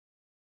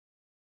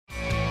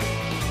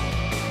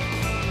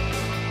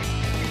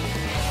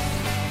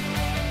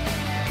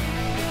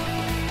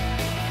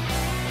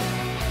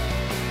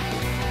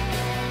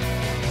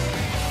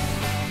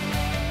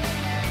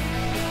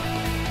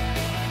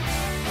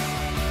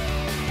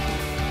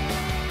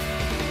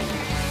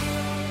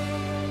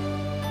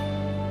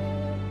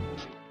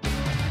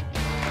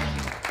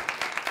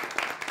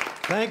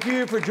Thank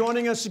you for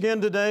joining us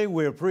again today.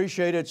 We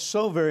appreciate it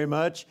so very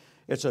much.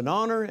 It's an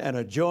honor and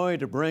a joy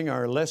to bring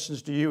our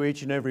lessons to you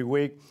each and every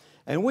week.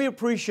 And we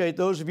appreciate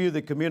those of you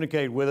that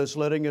communicate with us,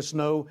 letting us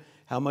know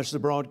how much the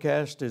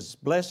broadcast is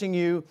blessing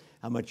you,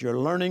 how much you're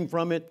learning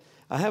from it.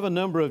 I have a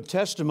number of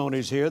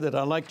testimonies here that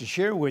I'd like to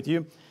share with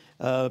you.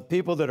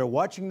 People that are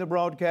watching the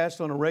broadcast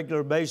on a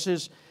regular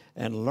basis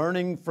and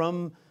learning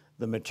from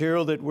the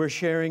material that we're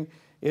sharing.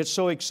 It's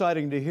so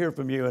exciting to hear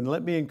from you. And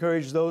let me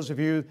encourage those of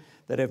you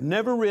that have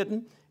never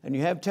written and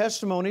you have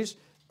testimonies,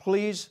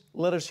 please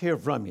let us hear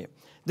from you.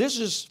 This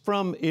is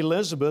from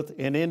Elizabeth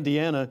in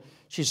Indiana.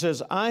 She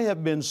says, I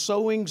have been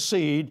sowing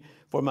seed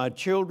for my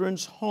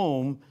children's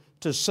home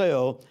to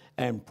sell,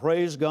 and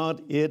praise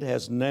God, it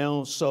has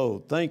now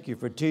sowed. Thank you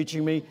for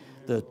teaching me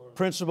the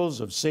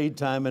principles of seed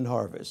time and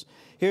harvest.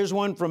 Here's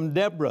one from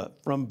Deborah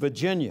from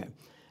Virginia,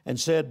 and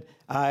said,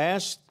 I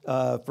asked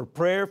for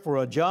prayer for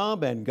a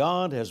job, and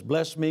God has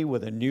blessed me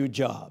with a new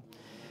job.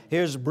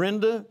 Here's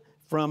Brenda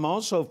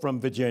also from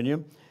Virginia.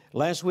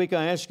 Last week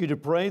I asked you to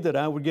pray that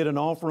I would get an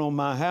offer on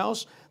my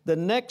house. The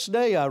next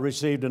day I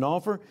received an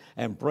offer,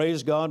 and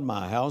praise God,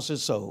 my house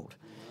is sold.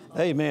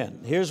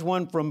 Amen. Here's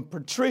one from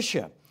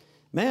Patricia.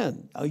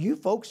 Man, you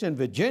folks in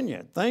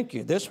Virginia, thank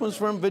you. This one's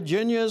from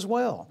Virginia as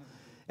well.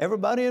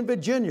 Everybody in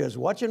Virginia is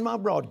watching my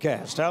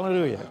broadcast.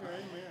 Hallelujah.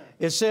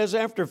 It says,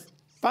 after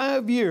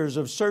 5 years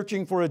of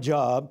searching for a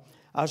job,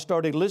 I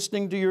started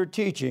listening to your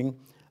teaching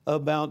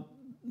about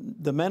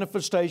the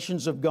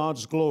manifestations of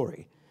God's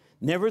glory,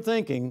 never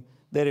thinking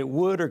that it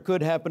would or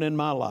could happen in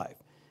my life.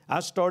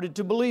 I started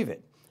to believe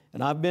it,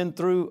 and I've been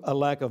through a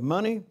lack of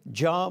money,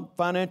 job,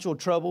 financial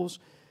troubles,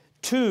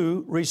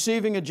 to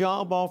receiving a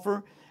job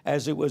offer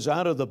as it was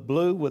out of the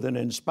blue with an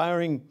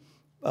inspiring,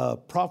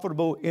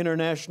 profitable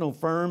international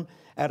firm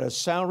at a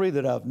salary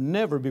that I've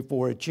never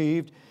before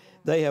achieved.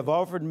 They have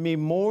offered me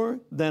more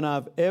than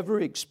I've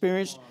ever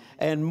experienced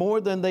and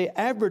more than they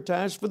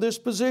advertised for this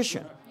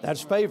position.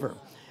 That's favor.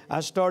 I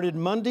started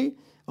Monday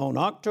on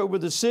October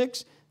the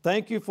 6th.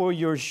 Thank you for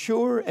your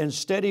sure and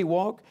steady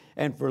walk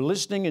and for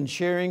listening and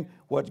sharing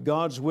what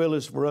God's will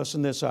is for us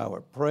in this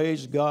hour.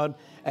 Praise God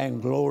and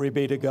glory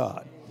be to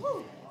God.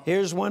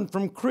 Here's one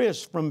from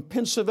Chris from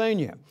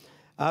Pennsylvania.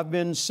 I've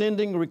been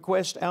sending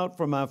requests out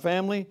for my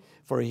family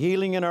for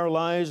healing in our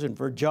lives and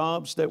for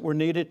jobs that were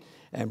needed.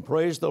 And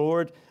praise the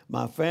Lord,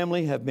 my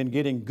family have been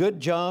getting good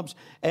jobs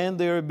and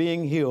they're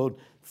being healed.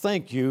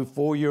 Thank you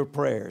for your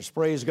prayers.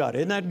 Praise God.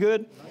 Isn't that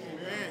good? Amen.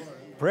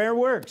 Prayer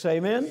works.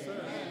 Amen?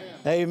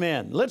 Yes,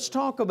 amen. Let's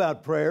talk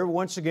about prayer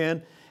once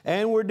again.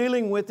 And we're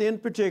dealing with, in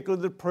particular,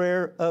 the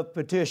prayer of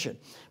petition.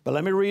 But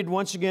let me read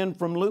once again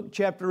from Luke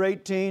chapter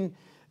 18,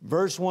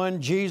 verse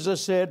 1.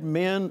 Jesus said,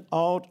 men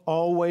ought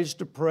always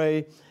to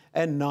pray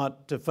and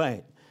not to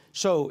faint.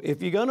 So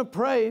if you're going to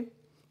pray,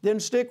 then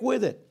stick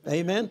with it.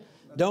 Amen.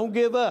 Don't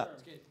give up.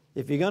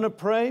 If you're going to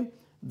pray,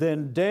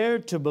 then dare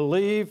to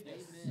believe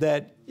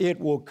that it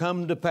will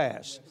come to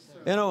pass.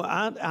 You know,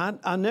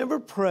 I never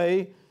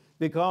pray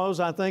because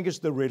I think it's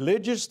the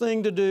religious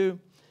thing to do.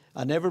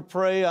 I never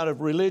pray out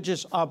of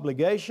religious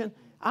obligation.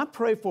 I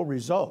pray for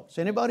results.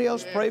 Anybody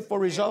else pray for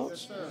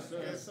results?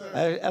 Yes,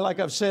 sir. Like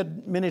I've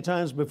said many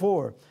times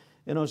before,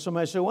 you know,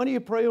 somebody said, why do you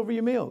pray over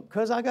your meal?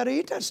 Because I got to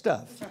eat that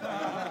stuff.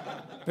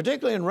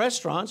 Particularly in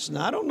restaurants, and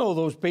I don't know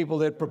those people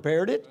that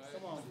prepared it.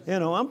 You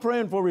know, I'm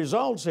praying for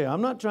results here.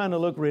 I'm not trying to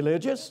look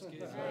religious.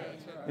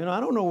 You know, I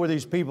don't know where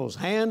these people's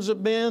hands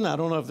have been. I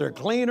don't know if they're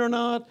clean or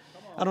not.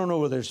 I don't know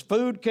where this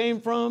food came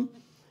from.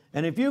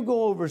 And if you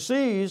go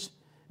overseas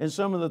in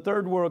some of the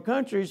third world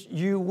countries,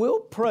 you will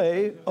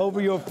pray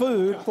over your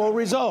food for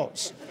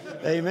results.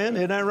 Amen.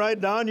 Isn't that right,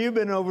 Don? You've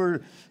been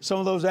over some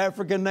of those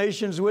African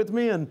nations with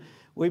me, and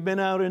we've been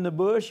out in the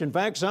bush. In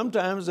fact,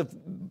 sometimes the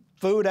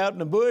food out in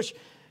the bush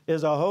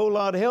is a whole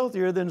lot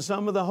healthier than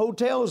some of the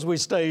hotels we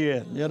stay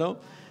in, you know.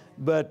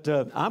 But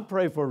I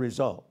pray for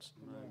results.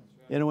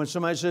 You know, when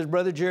somebody says,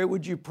 Brother Jerry,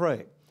 would you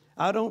pray?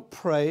 I don't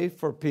pray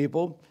for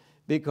people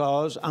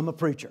because I'm a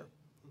preacher.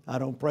 I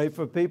don't pray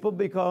for people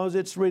because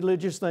it's a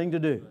religious thing to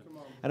do.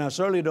 And I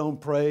certainly don't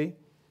pray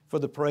for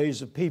the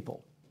praise of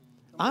people.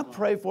 I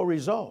pray for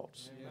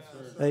results.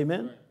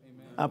 Amen?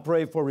 I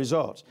pray for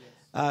results.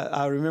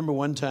 I remember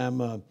one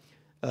time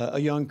a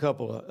young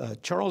couple,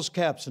 Charles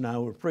Capps and I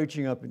were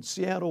preaching up in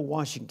Seattle,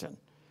 Washington.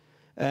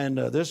 And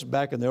this is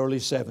back in the early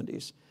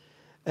 70s.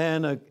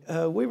 And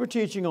we were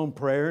teaching on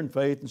prayer and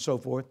faith and so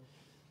forth.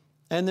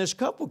 And this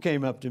couple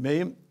came up to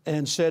me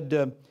and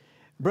said,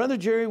 Brother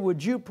Jerry,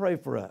 would you pray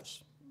for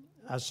us?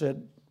 I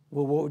said,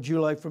 well, what would you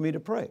like for me to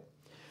pray?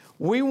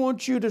 We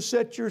want you to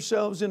set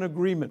yourselves in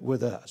agreement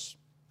with us.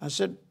 I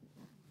said,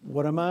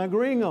 what am I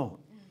agreeing on?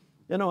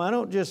 You know, I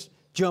don't just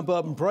jump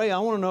up and pray. I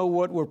want to know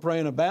what we're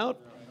praying about.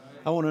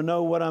 I want to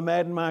know what I'm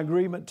adding my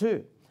agreement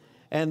to.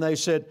 And they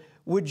said,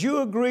 would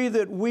you agree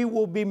that we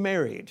will be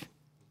married?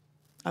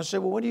 I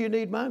said, well, what do you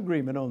need my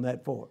agreement on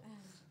that for?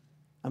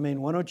 I mean,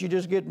 why don't you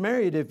just get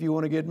married if you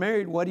want to get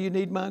married? Why do you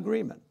need my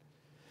agreement?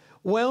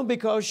 Well,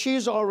 because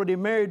she's already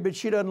married, but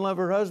she doesn't love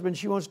her husband.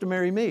 She wants to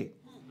marry me.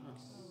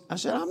 I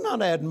said, I'm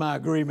not adding my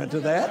agreement to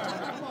that.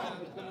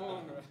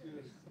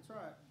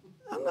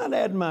 I'm not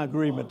adding my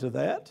agreement to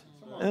that.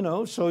 You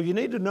know, so you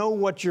need to know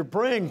what you're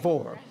praying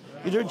for.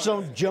 You just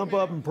don't jump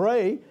up and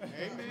pray.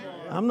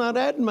 I'm not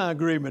adding my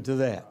agreement to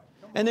that.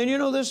 And then, you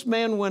know, this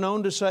man went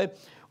on to say,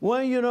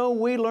 well, you know,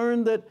 we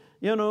learned that,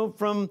 you know,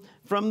 from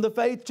the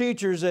faith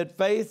teachers that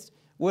faith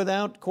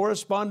without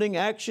corresponding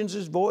actions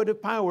is void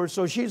of power.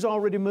 So she's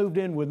already moved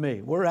in with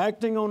me. We're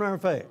acting on our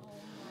faith.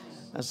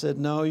 I said,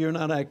 no, you're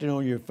not acting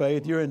on your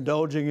faith. You're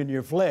indulging in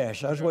your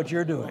flesh. That's what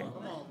you're doing.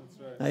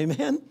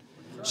 Amen?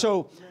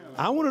 So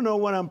I want to know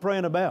what I'm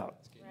praying about.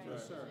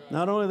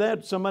 Not only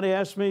that, somebody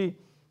asked me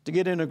to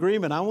get in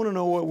agreement. I want to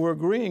know what we're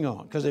agreeing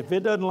on. Because if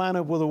it doesn't line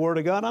up with the Word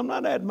of God, I'm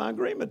not adding my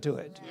agreement to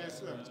it.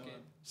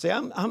 See,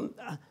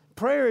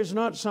 prayer is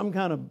not some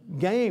kind of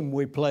game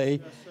we play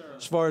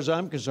as far as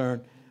I'm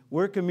concerned.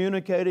 We're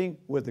communicating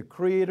with the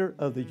Creator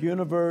of the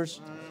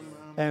universe,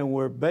 and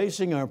we're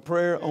basing our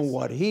prayer on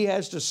what He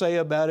has to say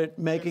about it,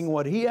 making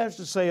what He has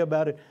to say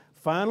about it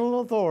final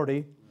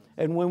authority.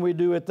 And when we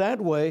do it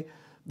that way,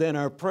 then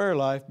our prayer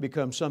life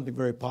becomes something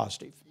very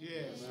positive.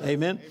 Yes.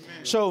 Amen? Amen.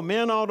 So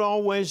men ought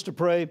always to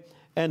pray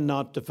and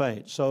not to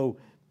faint. So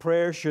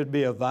prayer should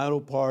be a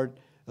vital part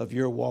of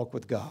your walk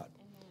with God.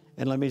 Amen.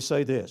 And let me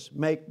say this,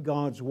 make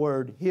God's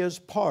Word His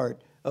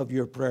part of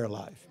your prayer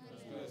life.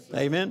 Yes.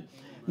 Amen?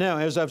 Now,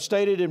 as I've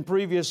stated in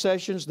previous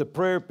sessions, the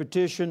prayer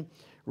petition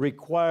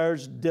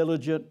requires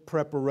diligent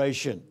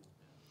preparation.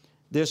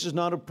 This is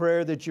not a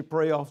prayer that you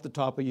pray off the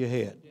top of your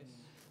head. Yes.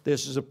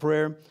 This is a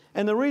prayer.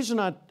 And the reason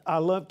I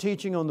love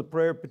teaching on the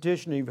prayer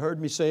petition, you've heard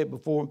me say it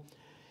before,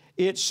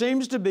 it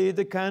seems to be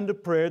the kind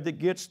of prayer that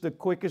gets the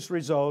quickest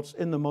results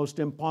in the most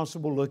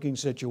impossible looking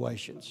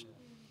situations.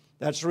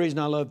 That's the reason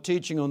I love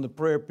teaching on the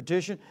prayer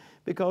petition,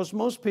 because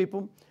most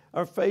people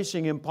are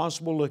facing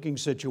impossible looking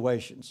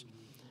situations.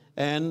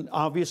 And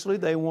obviously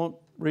they want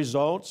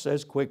results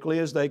as quickly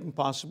as they can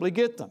possibly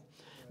get them.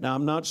 Now,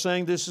 I'm not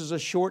saying this is a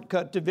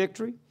shortcut to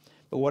victory,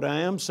 but what I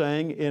am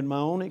saying in my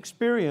own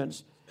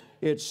experience,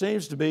 it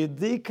seems to be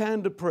the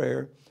kind of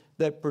prayer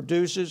that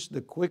produces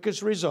the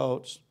quickest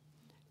results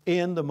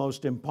in the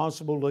most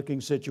impossible looking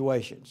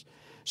situations.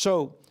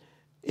 So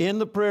in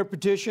the prayer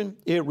petition,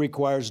 it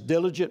requires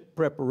diligent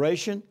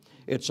preparation.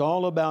 It's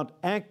all about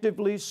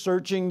actively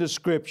searching the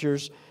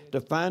Scriptures to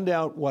find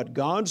out what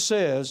God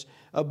says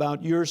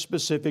about your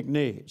specific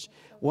needs.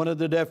 One of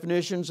the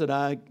definitions that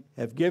I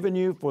have given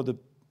you for the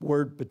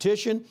word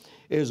petition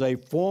is a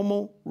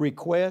formal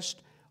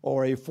request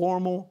or a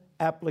formal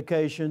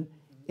application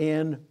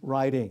in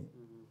writing.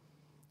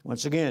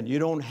 Once again, you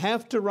don't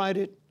have to write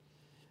it,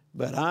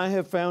 but I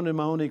have found in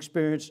my own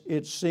experience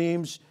it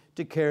seems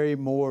to carry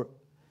more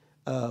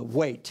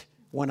weight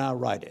when I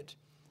write it.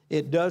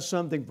 It does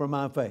something for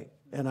my faith,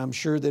 and I'm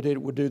sure that it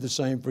would do the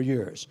same for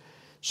yours.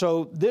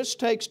 So this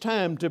takes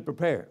time to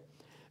prepare.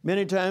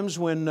 Many times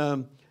when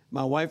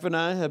my wife and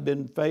I have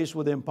been faced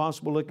with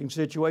impossible looking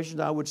situations,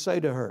 I would say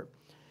to her,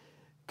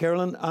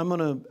 Carolyn, I'm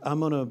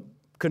gonna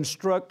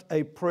construct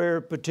a prayer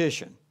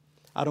petition.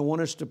 I don't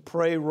want us to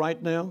pray right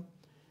now.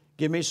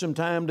 Give me some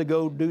time to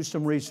go do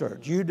some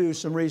research. You do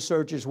some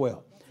research as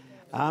well.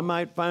 I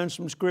might find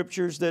some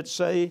scriptures that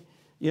say,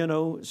 you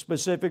know,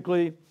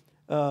 specifically,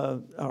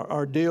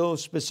 or deal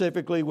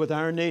specifically with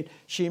our need.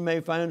 She may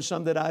find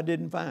some that I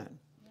didn't find.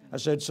 I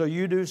said, so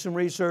you do some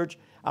research,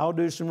 I'll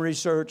do some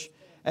research,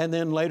 and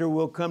then later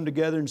we'll come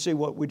together and see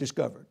what we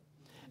discovered.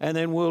 And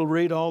then we'll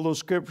read all those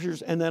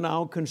scriptures, and then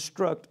I'll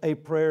construct a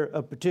prayer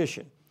of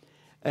petition.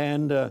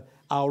 And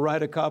I'll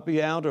write a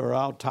copy out, or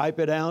I'll type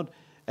it out,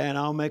 and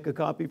I'll make a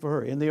copy for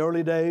her. In the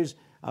early days,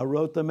 I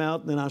wrote them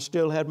out, and then I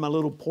still had my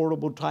little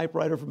portable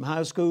typewriter from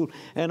high school,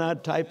 and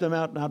I'd type them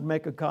out, and I'd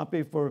make a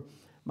copy for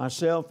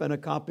myself and a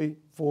copy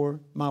for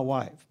my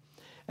wife.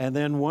 And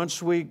then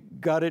once we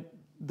got it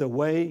the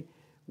way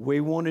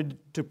we wanted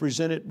to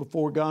present it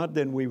before God,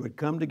 then we would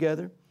come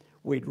together,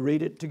 we'd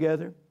read it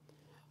together,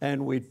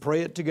 and we'd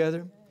pray it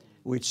together.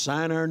 We'd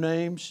sign our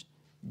names,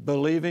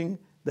 believing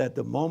that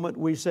the moment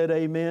we said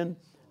amen,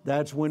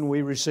 that's when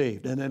we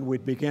received. And then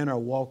we'd begin our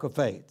walk of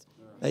faith.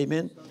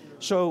 Amen?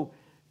 So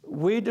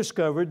we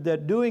discovered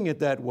that doing it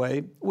that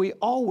way, we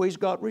always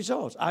got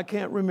results. I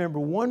can't remember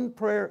one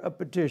prayer of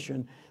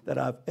petition that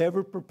I've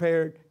ever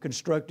prepared,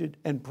 constructed,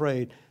 and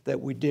prayed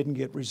that we didn't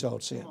get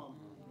results in.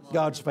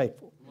 God's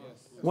faithful.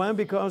 Why?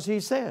 Because He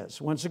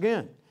says, once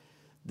again,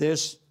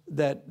 this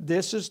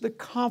is the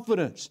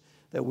confidence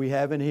that we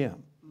have in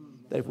Him.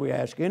 That if we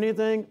ask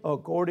anything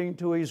according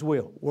to His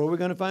will. Where are we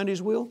going to find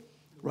His will?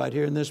 Right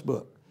here in this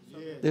book.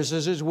 This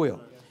is His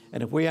will.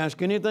 And if we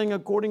ask anything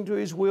according to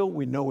His will,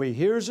 we know He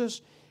hears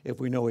us. If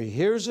we know He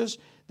hears us,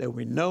 then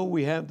we know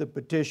we have the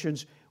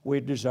petitions we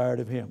desired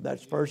of Him.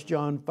 That's 1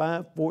 John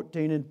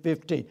 5:14 and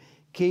 15.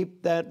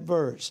 Keep that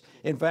verse.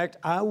 In fact,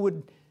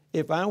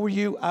 if I were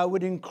you, I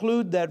would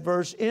include that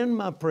verse in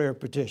my prayer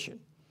petition.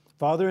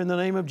 Father, in the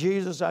name of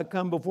Jesus, I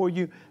come before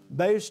you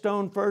based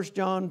on 1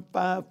 John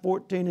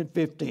 5:14 and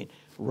 15.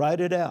 Write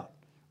it out.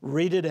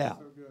 Read it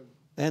out.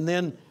 And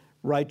then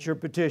write your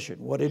petition,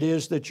 what it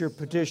is that you're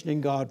petitioning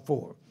God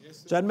for.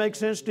 Does that make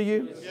sense to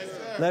you? Yes,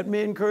 sir. Let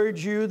me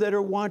encourage you that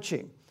are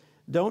watching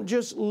Don't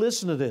just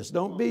listen to this.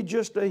 Don't be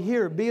just a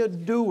hearer. Be a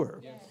doer.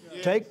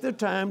 Take the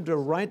time to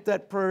write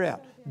that prayer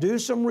out. Do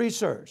some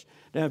research.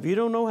 Now, if you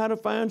don't know how to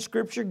find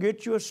Scripture,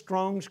 get you a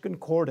Strong's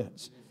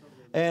Concordance.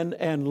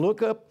 And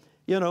look up,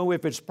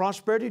 if it's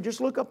prosperity,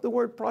 just look up the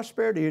word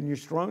prosperity in your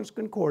Strong's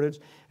Concordance,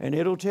 and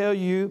it'll tell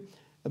you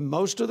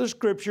most of the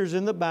Scriptures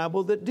in the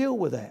Bible that deal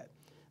with that.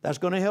 That's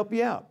going to help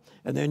you out.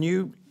 And then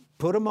you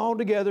put them all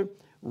together,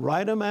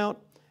 write them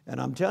out, and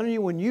I'm telling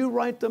you, when you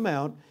write them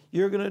out,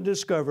 you're going to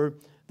discover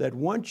that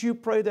once you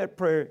pray that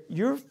prayer,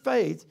 your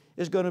faith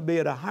is going to be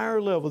at a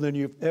higher level than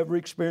you've ever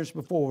experienced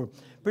before,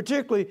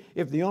 particularly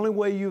if the only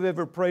way you've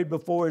ever prayed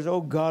before is,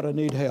 oh God, I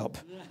need help.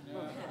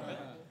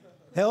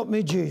 Help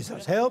me,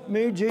 Jesus. Help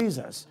me,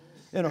 Jesus.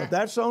 If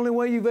that's the only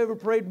way you've ever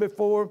prayed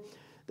before,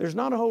 there's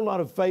not a whole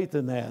lot of faith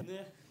in that.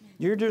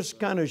 You're just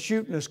kind of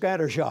shooting a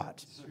scatter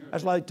shot.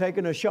 That's like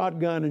taking a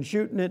shotgun and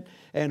shooting it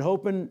and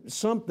hoping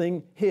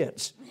something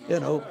hits,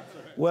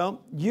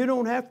 Well, you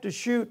don't have to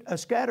shoot a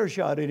scatter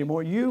shot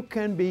anymore. You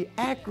can be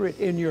accurate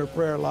in your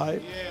prayer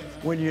life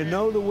when you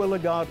know the will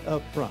of God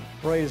up front.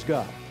 Praise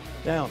God.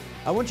 Now,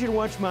 I want you to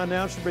watch my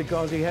announcer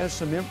because he has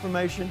some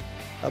information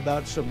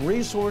about some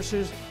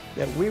resources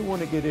that we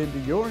want to get into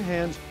your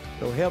hands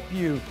to help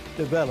you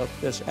develop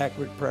this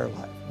accurate prayer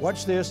life.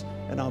 Watch this,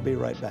 and I'll be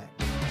right back.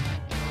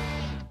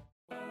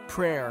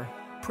 Prayer.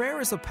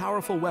 Prayer is a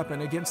powerful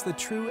weapon against the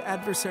true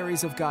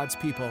adversaries of God's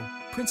people,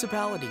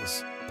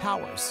 principalities,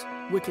 powers,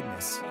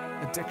 wickedness,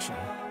 addiction,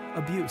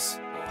 abuse,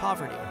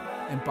 poverty,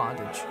 and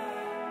bondage.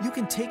 You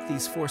can take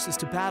these forces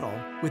to battle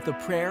with the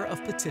Prayer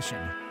of Petition.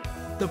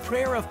 The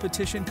Prayer of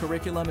Petition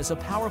curriculum is a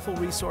powerful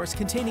resource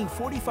containing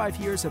 45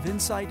 years of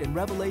insight and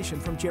revelation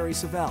from Jerry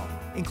Savelle,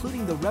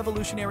 including the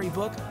revolutionary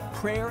book,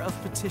 Prayer of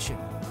Petition,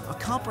 a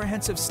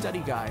comprehensive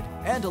study guide,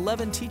 and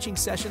 11 teaching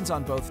sessions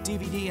on both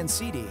DVD and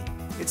CD.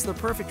 It's the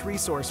perfect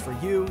resource for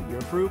you,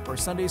 your group, or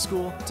Sunday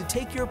school to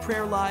take your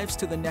prayer lives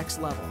to the next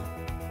level.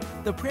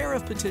 The Prayer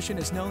of Petition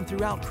is known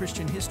throughout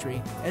Christian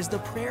history as the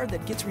prayer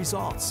that gets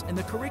results, and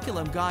the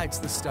curriculum guides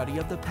the study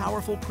of the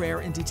powerful prayer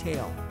in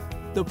detail.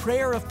 The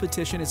Prayer of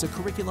Petition is a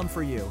curriculum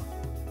for you.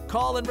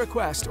 Call and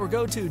request or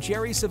go to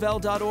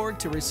jerrysavelle.org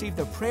to receive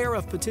the Prayer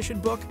of Petition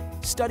book,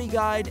 study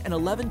guide, and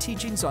 11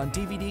 teachings on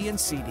DVD and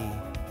CD.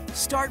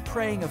 Start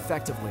praying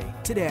effectively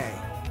today.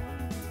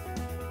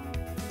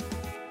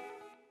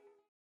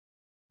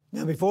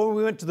 Now, before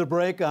we went to the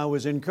break, I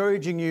was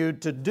encouraging you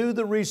to do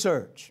the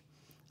research.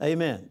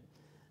 Amen.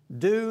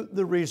 Do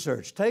the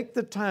research. Take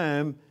the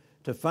time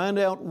to find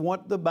out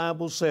what the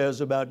Bible says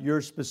about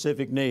your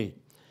specific need.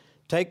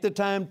 Take the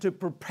time to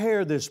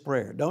prepare this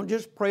prayer. Don't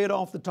just pray it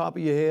off the top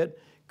of your head.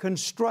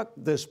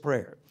 Construct this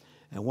prayer.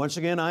 And once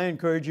again, I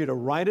encourage you to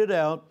write it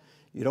out.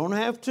 You don't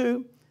have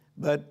to,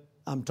 but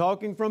I'm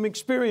talking from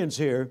experience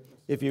here.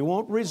 If you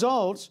want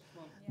results,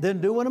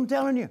 then do what I'm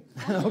telling you.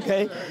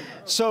 Okay?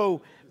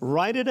 So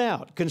write it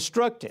out.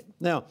 Construct it.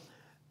 Now,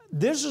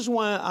 this is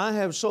why I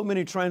have so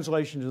many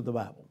translations of the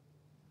Bible.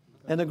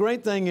 And the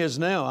great thing is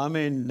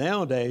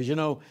nowadays,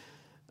 you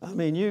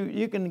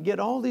can get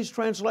all these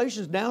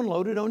translations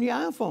downloaded on your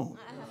iPhone.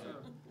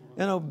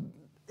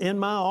 In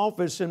my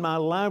office, in my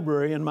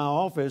library, in my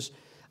office,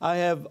 I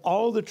have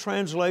all the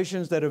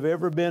translations that have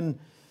ever been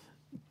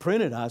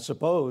printed, I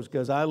suppose,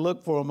 because I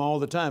look for them all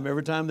the time.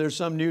 Every time there's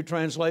some new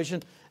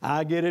translation,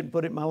 I get it and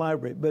put it in my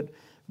library. But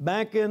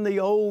back in the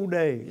old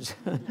days,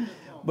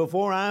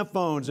 before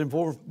iPhones and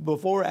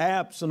before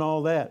apps and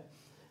all that,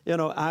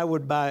 I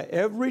would buy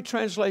every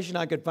translation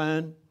I could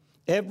find,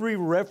 every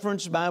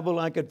reference Bible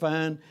I could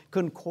find,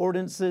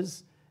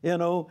 concordances,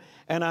 and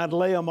I'd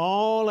lay them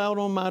all out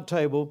on my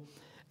table,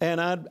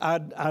 and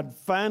I'd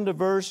find a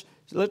verse.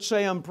 Let's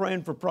say I'm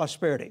praying for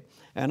prosperity,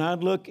 and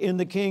I'd look in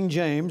the King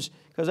James,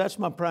 because that's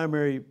my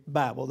primary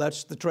Bible.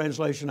 That's the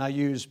translation I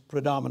use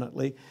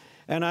predominantly.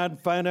 And I'd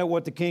find out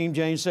what the King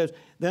James says.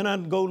 Then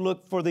I'd go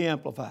look for the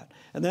Amplified.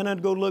 And then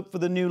I'd go look for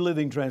the New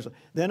Living Translation.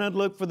 Then I'd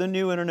look for the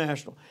New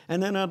International.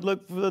 And then I'd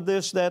look for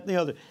this, that, and the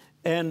other.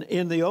 And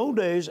in the old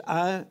days,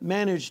 I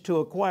managed to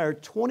acquire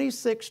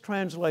 26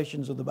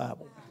 translations of the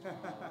Bible.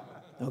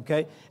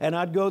 Okay? And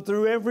I'd go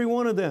through every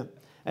one of them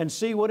and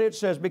see what it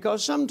says.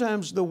 Because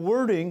sometimes the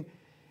wording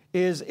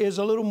is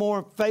a little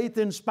more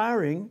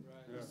faith-inspiring,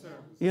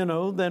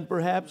 than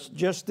perhaps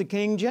just the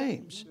King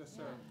James.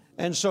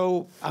 And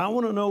so I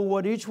want to know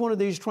what each one of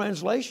these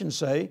translations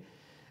say,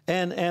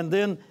 and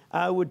then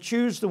I would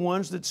choose the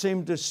ones that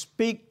seem to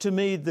speak to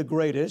me the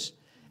greatest,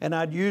 and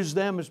I'd use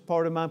them as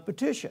part of my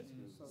petition.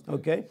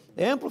 Okay?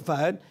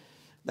 Amplified,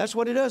 that's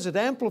what it does. It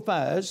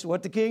amplifies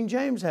what the King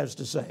James has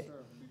to say.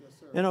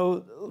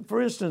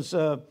 For instance,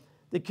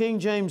 the King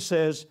James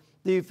says,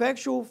 "The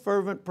effectual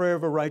fervent prayer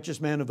of a righteous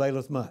man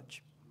availeth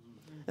much."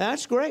 Now,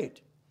 that's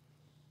great.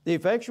 The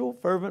effectual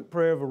fervent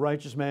prayer of a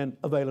righteous man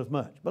availeth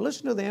much. But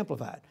listen to the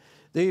Amplified.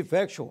 The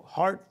effectual,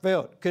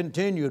 heartfelt,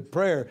 continued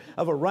prayer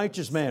of a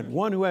righteous man,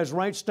 one who has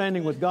right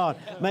standing with God,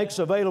 makes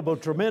available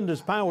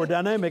tremendous power,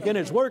 dynamic in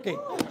its working.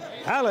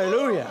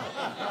 Hallelujah.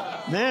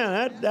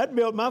 Man, that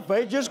built my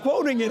faith just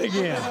quoting it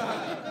again.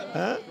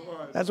 Huh?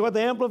 That's what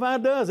the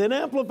Amplified does. It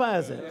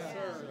amplifies it.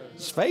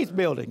 It's faith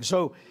building.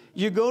 So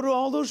you go to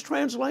all those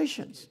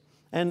translations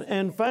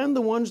and find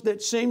the ones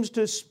that seems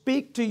to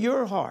speak to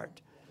your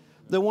heart,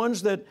 the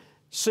ones that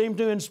seem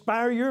to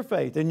inspire your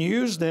faith, and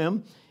use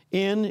them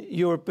in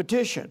your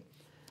petition.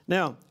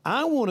 Now,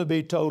 I want to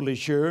be totally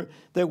sure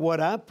that what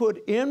I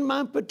put in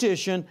my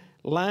petition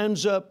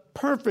lines up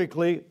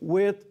perfectly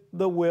with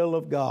the will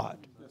of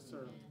God. Yes,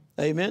 sir.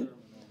 Amen?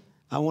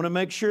 I want to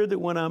make sure that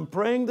when I'm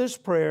praying this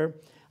prayer,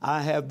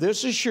 I have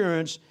this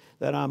assurance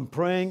that I'm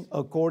praying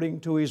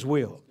according to His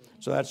will.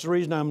 So that's the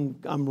reason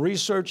I'm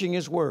researching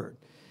His Word.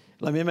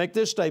 Let me make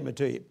this statement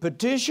to you.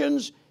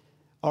 Petitions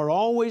are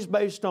always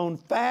based on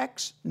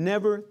facts,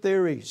 never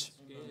theories.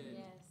 Yes.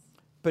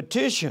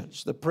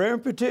 Petitions, the prayer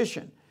and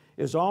petition,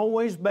 is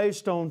always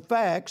based on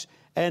facts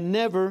and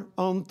never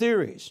on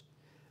theories.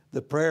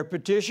 The prayer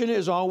petition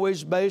is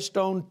always based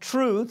on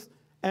truth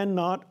and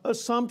not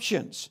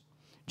assumptions.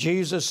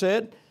 Jesus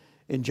said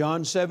in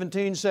John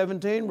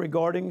 17:17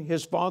 regarding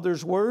His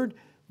Father's Word,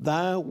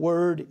 Thy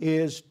Word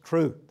is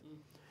truth.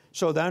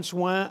 So that's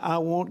why I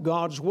want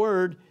God's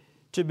Word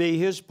to be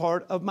His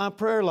part of my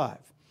prayer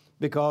life,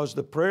 because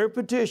the prayer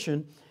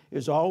petition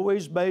is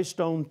always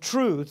based on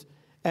truth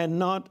and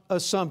not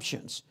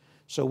assumptions.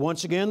 So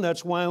once again,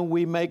 that's why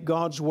we make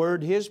God's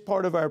Word His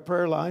part of our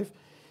prayer life.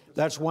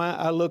 That's why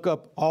I look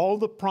up all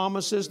the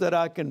promises that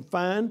I can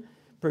find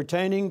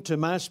pertaining to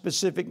my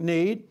specific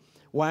need.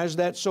 Why is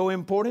that so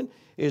important?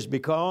 Is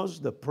because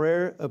the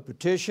prayer of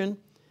petition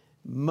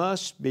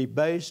must be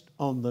based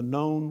on the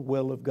known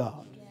will of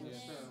God.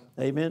 Yes.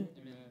 Amen? Amen?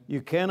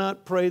 You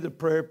cannot pray the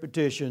prayer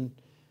petition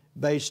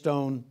based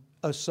on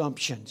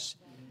assumptions.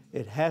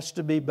 It has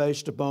to be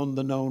based upon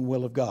the known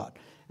will of God.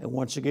 And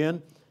once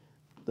again,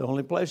 the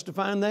only place to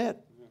find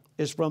that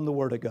is from the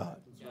Word of God.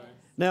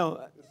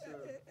 Now,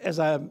 as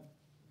I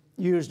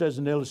used as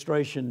an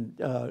illustration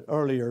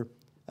earlier,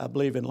 I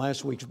believe in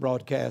last week's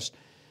broadcast,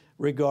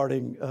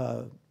 regarding,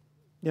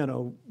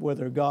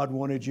 whether God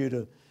wanted you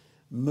to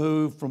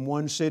move from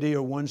one city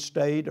or one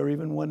state or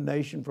even one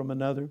nation from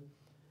another.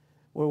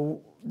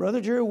 Well, Brother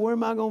Jerry, where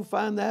am I going to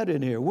find that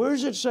in here? Where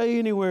does it say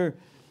anywhere,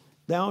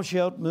 thou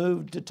shalt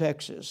move to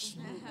Texas,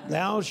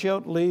 thou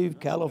shalt leave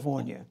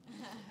California?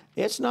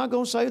 It's not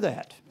going to say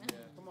that.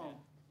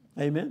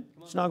 Amen?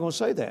 It's not going to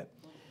say that.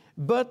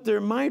 But there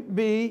might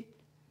be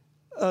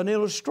an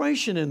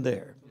illustration in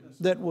there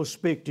that will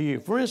speak to you.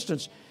 For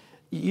instance,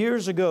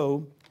 years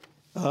ago,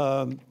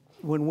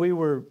 when we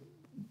were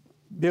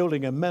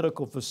building a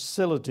medical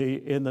facility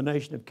in the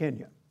nation of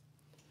Kenya,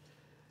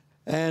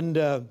 and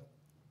the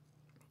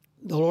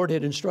Lord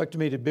had instructed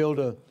me to build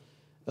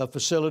a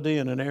facility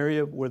in an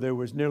area where there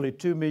was nearly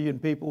 2 million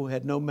people who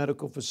had no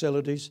medical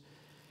facilities.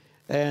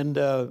 And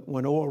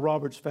when Oral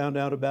Roberts found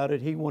out about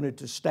it, he wanted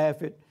to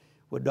staff it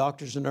with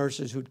doctors and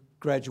nurses who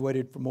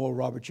graduated from Oral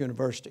Roberts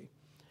University.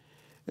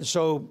 And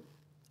so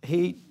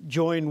he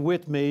joined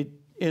with me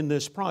in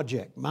this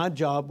project. My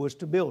job was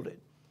to build it.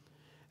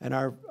 And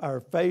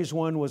our phase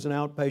one was an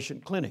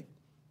outpatient clinic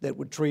that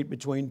would treat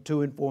between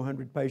 200 and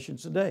 400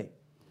 patients a day.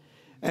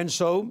 And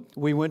so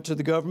we went to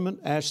the government,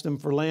 asked them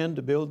for land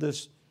to build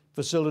this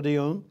facility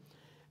on.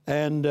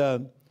 And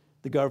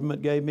the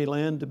government gave me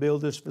land to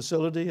build this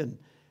facility,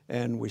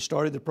 and we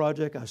started the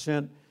project. I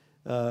sent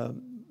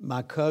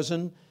my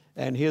cousin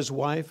and his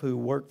wife, who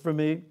worked for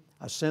me,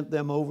 I sent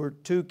them over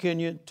to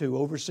Kenya to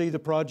oversee the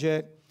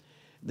project.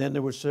 Then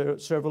there were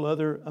several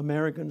other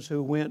Americans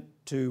who went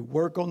to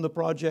work on the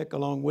project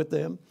along with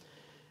them.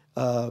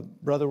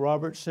 Brother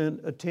Robert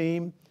sent a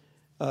team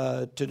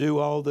to do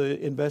all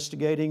the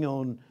investigating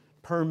on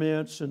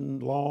permits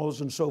and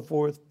laws and so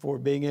forth for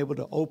being able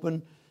to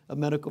open a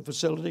medical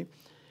facility.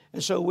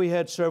 And so we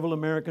had several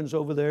Americans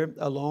over there,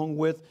 along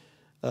with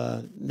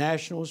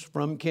nationals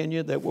from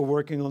Kenya that were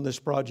working on this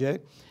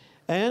project.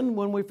 And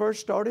when we first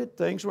started,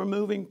 things were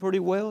moving pretty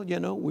well.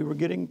 We were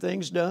getting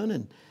things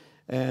done,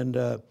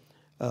 and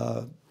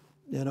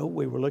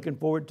we were looking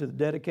forward to the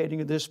dedicating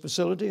of this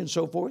facility and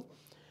so forth.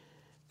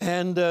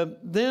 And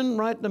then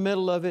right in the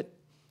middle of it,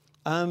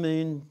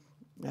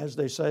 as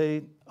they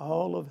say,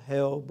 all of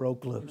hell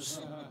broke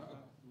loose.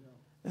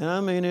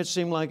 And it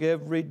seemed like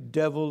every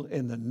devil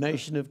in the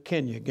nation of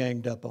Kenya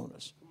ganged up on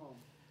us.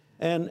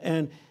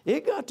 And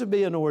it got to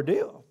be an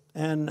ordeal.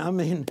 And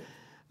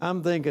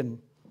I'm thinking,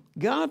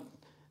 God,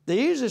 the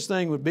easiest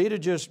thing would be to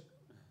just,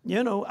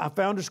 I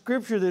found a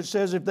scripture that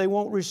says if they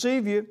won't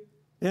receive you,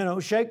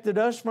 shake the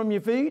dust from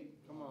your feet.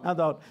 I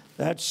thought,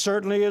 that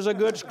certainly is a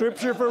good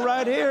scripture for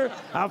right here.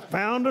 I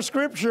found a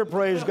scripture,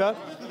 praise God.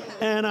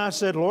 And I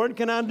said, Lord,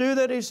 can I do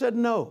that? He said,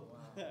 no.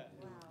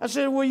 I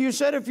said, well, you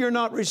said if you're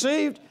not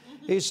received.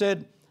 I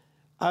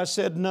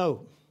said,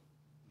 no.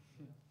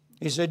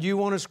 He said, you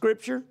want a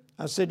scripture?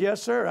 I said,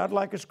 yes, sir, I'd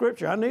like a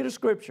scripture. I need a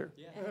scripture.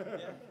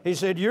 He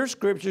said, your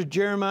scripture is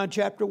Jeremiah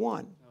chapter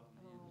 1.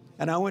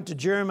 And I went to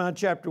Jeremiah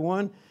chapter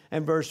 1,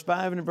 and verse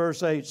 5 and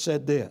verse 8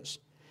 said this.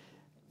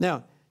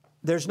 Now,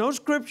 there's no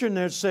scripture in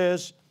there that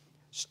says,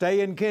 stay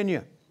in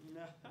Kenya.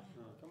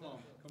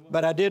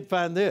 But I did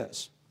find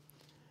this.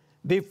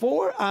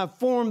 Before I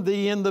formed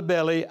thee in the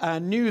belly, I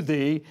knew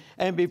thee,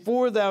 and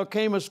before thou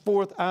camest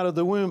forth out of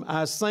the womb,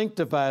 I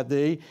sanctified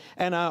thee,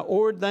 and I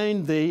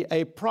ordained thee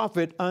a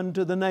prophet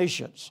unto the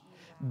nations.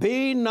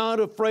 Be not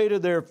afraid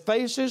of their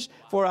faces,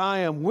 for I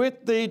am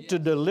with thee to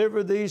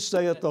deliver thee,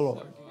 saith the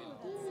Lord.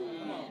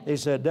 He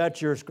said,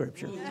 that's your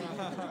scripture.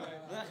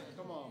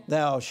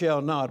 Thou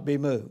shalt not be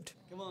moved.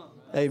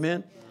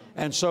 Amen.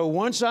 And so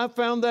once I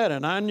found that,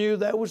 and I knew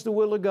that was the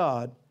will of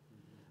God,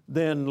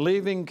 then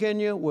leaving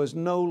Kenya was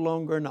no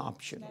longer an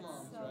option.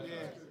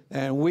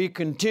 And we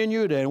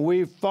continued and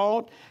we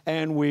fought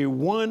and we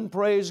won,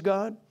 praise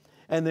God.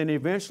 And then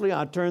eventually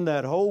I turned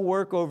that whole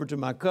work over to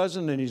my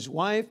cousin and his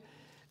wife.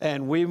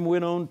 And we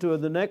went on to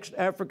the next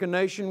African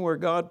nation where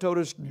God told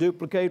us to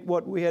duplicate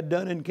what we had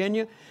done in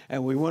Kenya.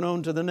 And we went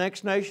on to the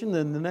next nation,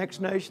 then the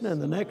next nation,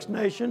 and the next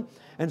nation,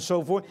 and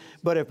so forth.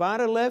 But if I'd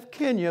have left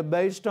Kenya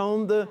based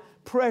on the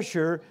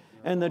pressure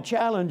and the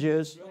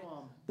challenges,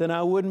 then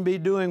I wouldn't be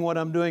doing what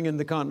I'm doing in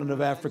the continent of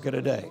Africa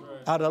today.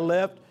 I'd have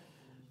left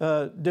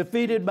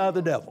defeated by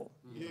the devil.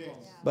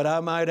 But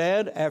I might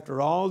add, after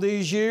all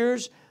these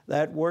years,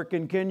 that work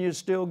in Kenya is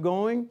still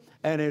going,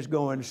 and is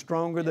going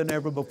stronger than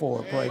ever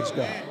before. Praise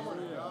God.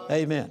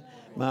 Amen.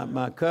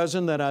 My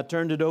cousin that I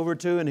turned it over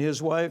to and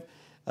his wife,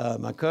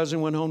 my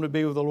cousin went home to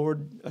be with the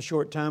Lord a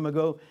short time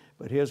ago,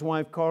 but his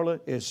wife Carla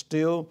is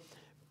still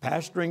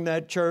pastoring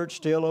that church,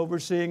 still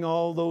overseeing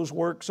all those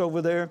works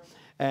over there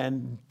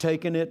and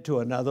taking it to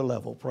another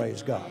level.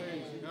 Praise God.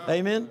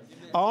 Amen.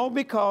 All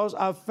because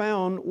I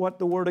found what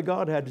the Word of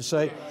God had to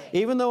say.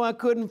 Even though I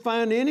couldn't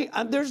find any,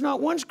 there's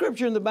not one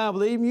scripture in the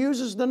Bible that even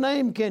uses the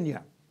name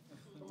Kenya.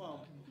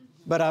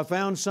 But I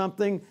found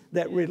something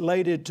that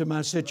related to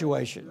my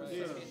situation.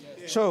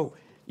 So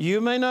you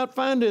may not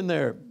find in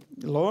there,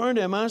 Lord,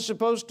 am I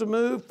supposed to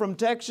move from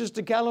Texas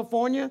to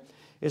California?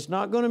 It's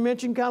not going to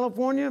mention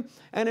California,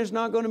 and it's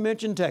not going to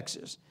mention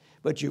Texas.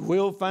 But you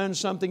will find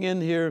something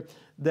in here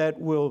that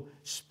will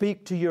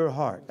speak to your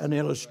heart, an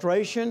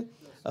illustration,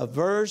 a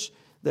verse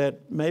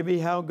that may be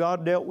how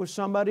God dealt with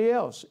somebody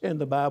else in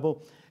the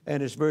Bible,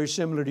 and it's very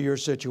similar to your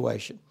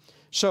situation.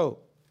 So,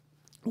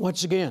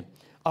 once again,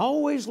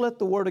 always let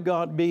the Word of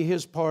God be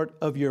His part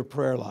of your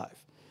prayer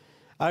life.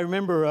 I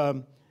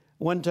remember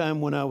one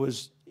time when I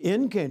was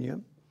in Kenya,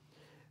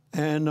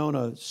 and on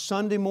a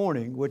Sunday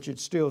morning, which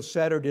is still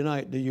Saturday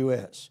night in the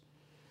U.S.,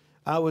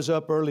 I was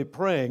up early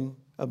praying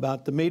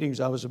about the meetings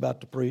I was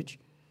about to preach.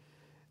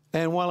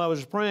 And while I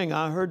was praying,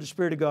 I heard the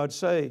Spirit of God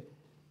say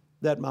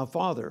that my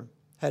father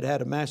had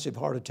had a massive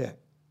heart attack,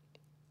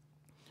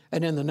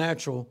 and in the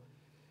natural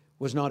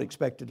was not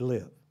expected to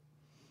live.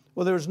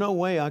 Well, there was no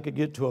way I could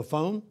get to a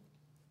phone.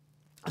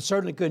 I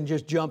certainly couldn't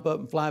just jump up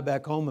and fly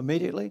back home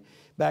immediately.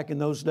 Back in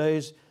those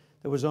days,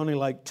 there was only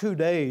like 2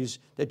 days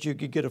that you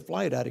could get a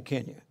flight out of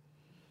Kenya.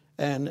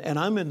 And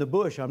I'm in the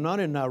bush. I'm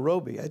not in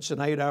Nairobi. It's an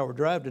 8-hour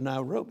drive to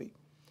Nairobi.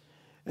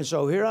 And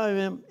so here I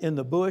am in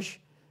the bush,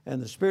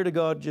 and the Spirit of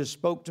God just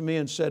spoke to me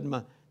and said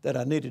that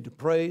I needed to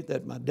pray,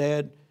 that my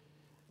dad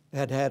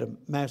had had a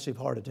massive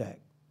heart attack.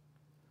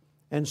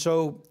 And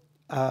so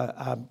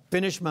I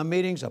finished my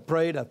meetings. I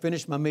prayed. I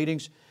finished my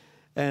meetings.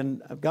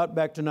 And I got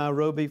back to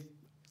Nairobi,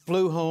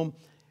 flew home.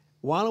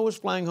 While I was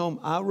flying home,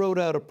 I wrote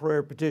out a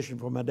prayer petition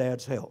for my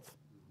dad's health.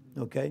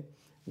 Okay?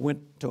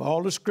 Went to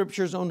all the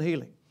scriptures on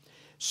healing.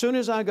 As soon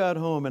as I got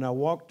home and I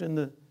walked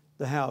in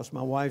the house,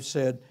 my wife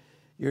said,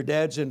 your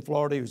dad's in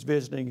Florida. He was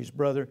visiting his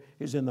brother.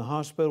 He's in the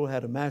hospital,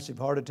 had a massive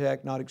heart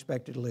attack, not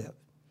expected to live.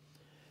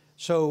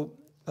 So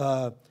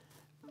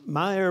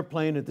my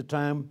airplane at the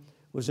time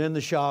was in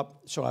the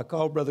shop, so I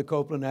called Brother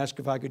Copeland and asked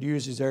if I could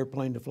use his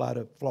airplane to fly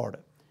to Florida.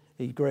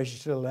 He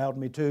graciously allowed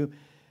me to,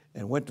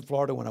 and went to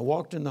Florida. When I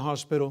walked in the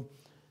hospital,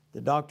 the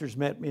doctors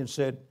met me and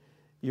said,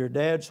 your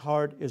dad's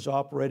heart is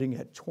operating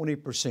at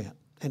 20%,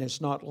 and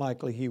it's not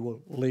likely he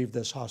will leave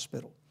this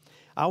hospital.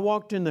 I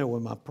walked in there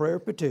with my prayer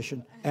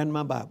petition and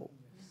my Bible.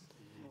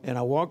 And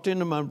I walked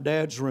into my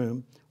dad's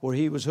room where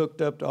he was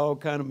hooked up to all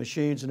kind of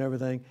machines and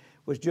everything,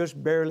 was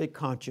just barely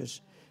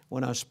conscious.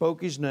 When I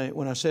spoke his name,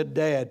 when I said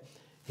Dad,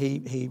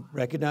 he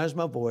recognized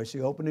my voice.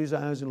 He opened his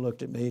eyes and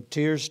looked at me.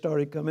 Tears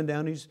started coming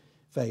down his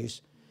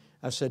face.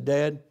 I said,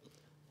 Dad,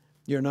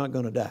 you're not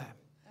going to die.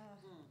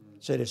 He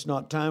said, it's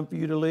not time for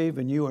you to leave,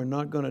 and you are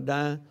not going to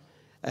die.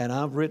 And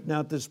I've written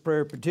out this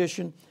prayer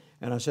petition,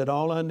 and I said,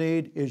 all I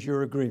need is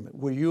your agreement.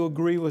 Will you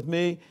agree with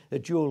me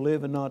that you will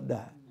live and not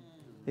die?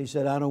 He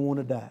said, I don't want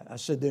to die. I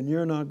said, then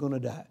you're not going to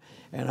die.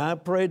 And I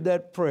prayed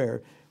that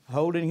prayer,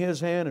 holding his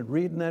hand and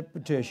reading that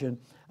petition.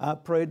 I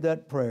prayed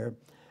that prayer,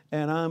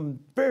 and I'm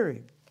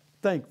very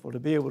thankful to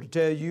be able to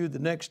tell you the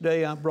next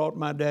day I brought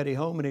my daddy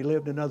home, and he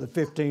lived another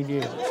 15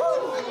 years.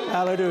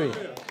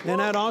 Hallelujah. Isn't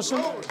that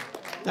awesome?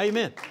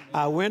 Amen.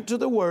 I went to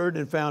the Word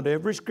and found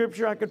every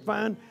scripture I could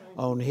find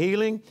on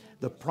healing,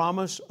 the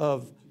promise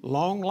of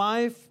long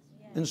life,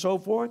 and so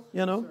forth,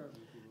 you know.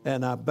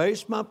 And I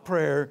based my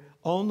prayer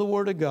on the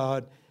Word of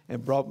God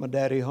and brought my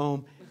daddy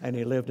home, and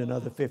he lived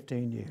another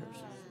 15 years.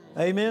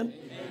 Amen?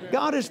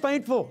 God is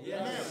faithful.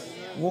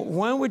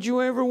 When would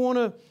you ever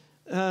want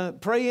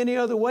pray any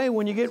other way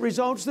when you get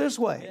results this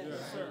way.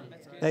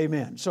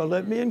 Amen. So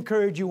let me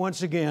encourage you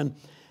once again,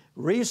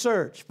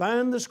 research,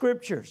 find the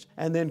Scriptures,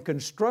 and then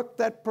construct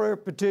that prayer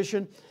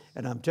petition.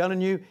 And I'm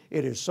telling you,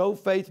 it is so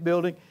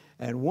faith-building.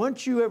 And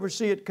once you ever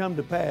see it come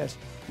to pass,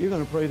 you're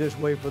going to pray this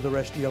way for the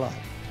rest of your life.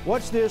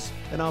 Watch this,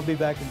 and I'll be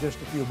back in just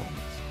a few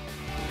moments.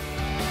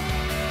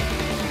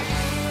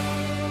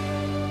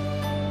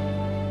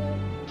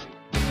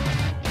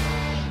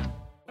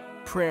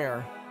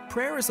 Prayer.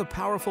 Prayer is a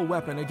powerful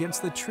weapon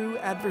against the true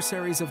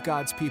adversaries of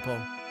God's people,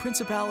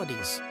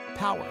 principalities,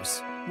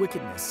 powers,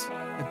 wickedness,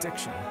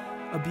 addiction,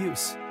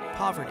 abuse,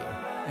 poverty,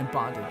 and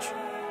bondage.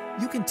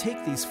 You can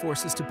take these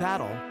forces to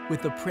battle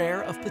with the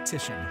Prayer of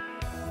Petition.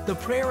 The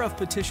Prayer of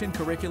Petition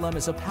curriculum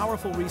is a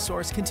powerful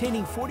resource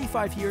containing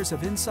 45 years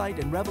of insight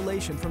and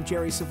revelation from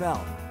Jerry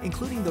Savelle,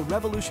 including the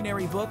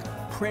revolutionary book,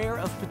 Prayer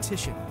of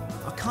Petition,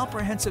 a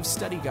comprehensive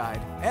study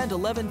guide, and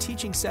 11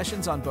 teaching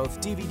sessions on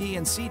both DVD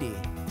and CD.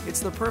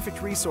 It's the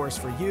perfect resource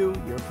for you,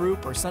 your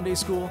group, or Sunday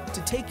school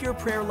to take your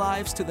prayer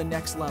lives to the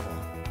next level.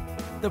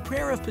 The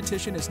Prayer of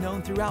Petition is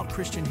known throughout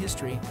Christian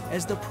history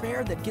as the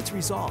prayer that gets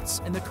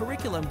results, and the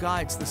curriculum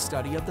guides the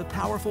study of the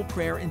powerful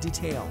prayer in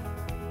detail.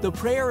 The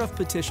Prayer of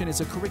Petition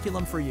is a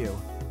curriculum for you.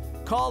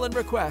 Call and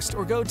request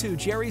or go to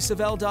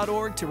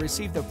jerrysavelle.org to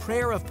receive the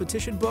Prayer of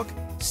Petition book,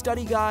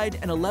 study guide,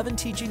 and 11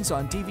 teachings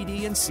on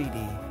DVD and CD.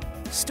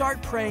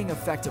 Start praying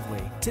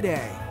effectively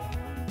today.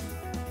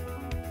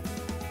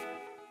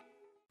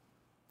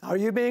 Are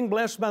you being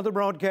blessed by the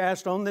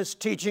broadcast on this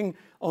teaching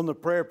on the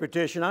prayer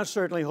petition? I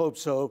certainly hope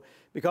so,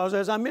 because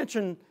as I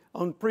mentioned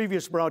on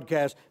previous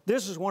broadcasts,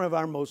 this is one of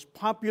our most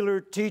popular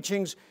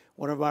teachings,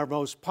 one of our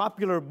most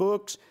popular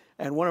books,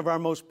 and one of our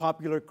most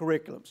popular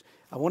curriculums.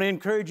 I want to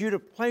encourage you to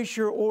place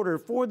your order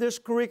for this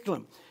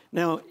curriculum.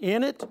 Now,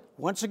 in it,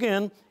 once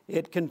again,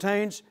 it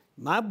contains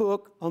my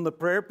book on the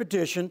prayer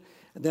petition,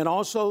 and then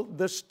also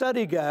the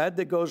study guide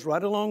that goes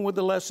right along with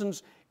the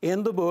lessons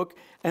in the book,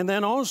 and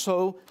then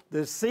also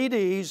the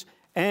CDs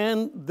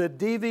and the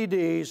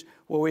DVDs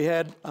where we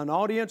had an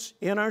audience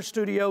in our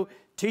studio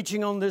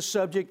teaching on this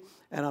subject.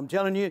 And I'm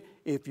telling you,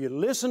 if you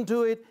listen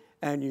to it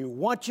and you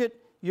watch it,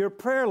 your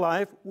prayer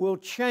life will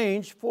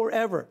change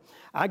forever.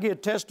 I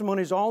get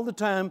testimonies all the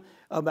time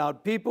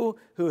about people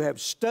who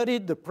have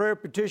studied the prayer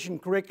petition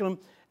curriculum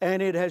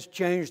and it has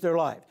changed their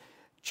life.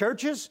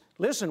 Churches,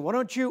 listen, why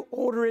don't you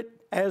order it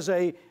as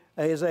a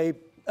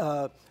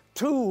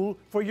tool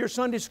for your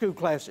Sunday school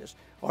classes,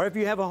 or if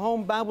you have a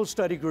home Bible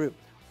study group,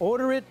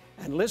 order it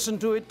and listen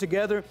to it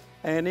together,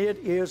 and it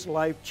is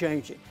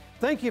life-changing.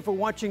 Thank you for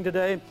watching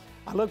today.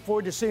 I look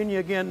forward to seeing you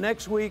again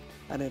next week,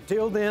 and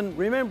until then,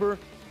 remember,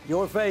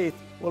 your faith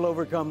will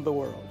overcome the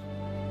world.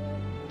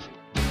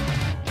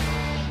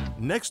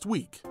 Next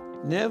week.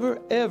 Never,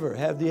 ever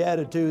have the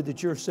attitude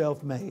that you're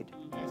self-made.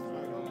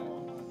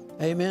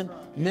 Amen?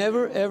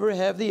 Never, ever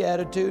have the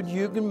attitude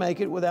you can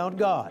make it without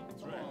God.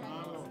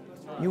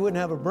 You wouldn't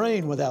have a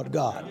brain without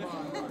God.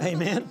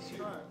 Amen?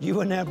 You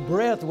wouldn't have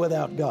breath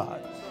without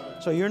God.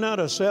 So you're not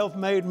a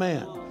self-made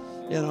man,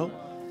 you know.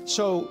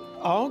 So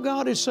all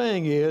God is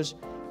saying is,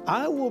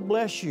 I will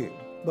bless you,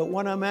 but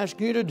what I'm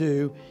asking you to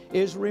do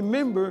is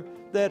remember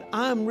that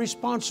I'm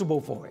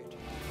responsible for it.